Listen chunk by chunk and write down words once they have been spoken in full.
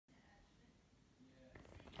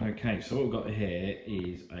Okay, so what we've got here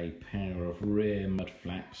is a pair of rear mud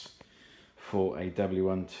flaps for a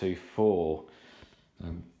W124.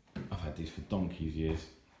 I've had these for donkey's years,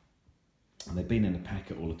 and they've been in the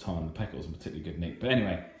packet all the time. The packet wasn't particularly good, Nick, but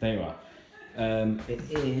anyway, there you are. It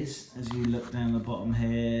is, as you look down the bottom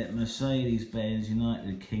here, Mercedes-Benz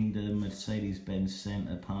United Kingdom, Mercedes-Benz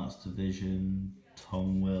Centre Parts Division,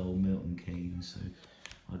 Tongwell, Milton Keynes. So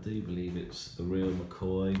I do believe it's the real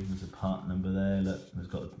McCoy. There's a part number there. Look, it's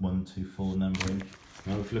got a 124 number in.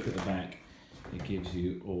 Now if you look at the back, it gives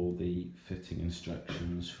you all the fitting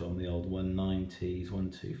instructions from the old 190s,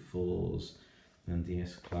 124s and the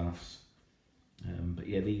S-Class. But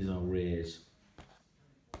yeah, these are rears,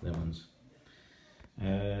 them ones.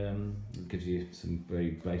 It gives you some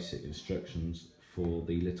very basic instructions for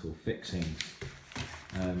the little fixings.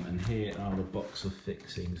 And here are the box of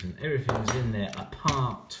fixings, and everything's in there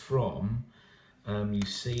apart from, you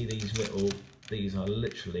see these are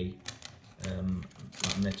literally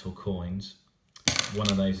like metal coins. One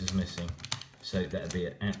of those is missing, so that would be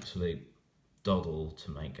an absolute doddle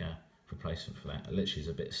to make a replacement for that. It literally is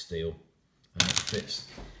a bit of steel, and it fits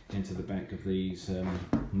into the back of these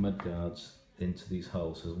mud guards, into these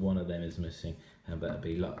holes. So one of them is missing, and that'd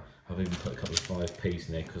be luck. I've even put a couple of 5p's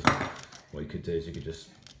in there, because what you could do is you could just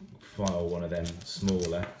file one of them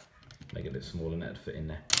smaller, make it a bit smaller, and that'd fit in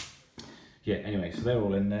there. Yeah, anyway, so they're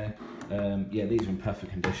all in there. Yeah, these are in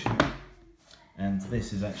perfect condition, and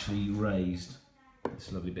this is actually raised.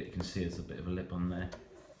 This lovely bit, you can see there's a bit of a lip on there,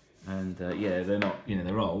 and yeah, they're not, you know,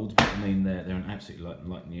 they're old, but I mean they're an absolutely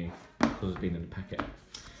like new, because it's been in the packet.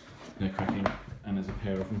 No cracking, and there's a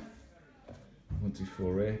pair of them.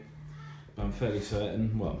 124 rear. But I'm fairly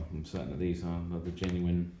certain, well, I'm certain that these are the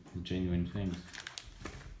genuine things.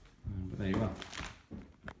 But there you are.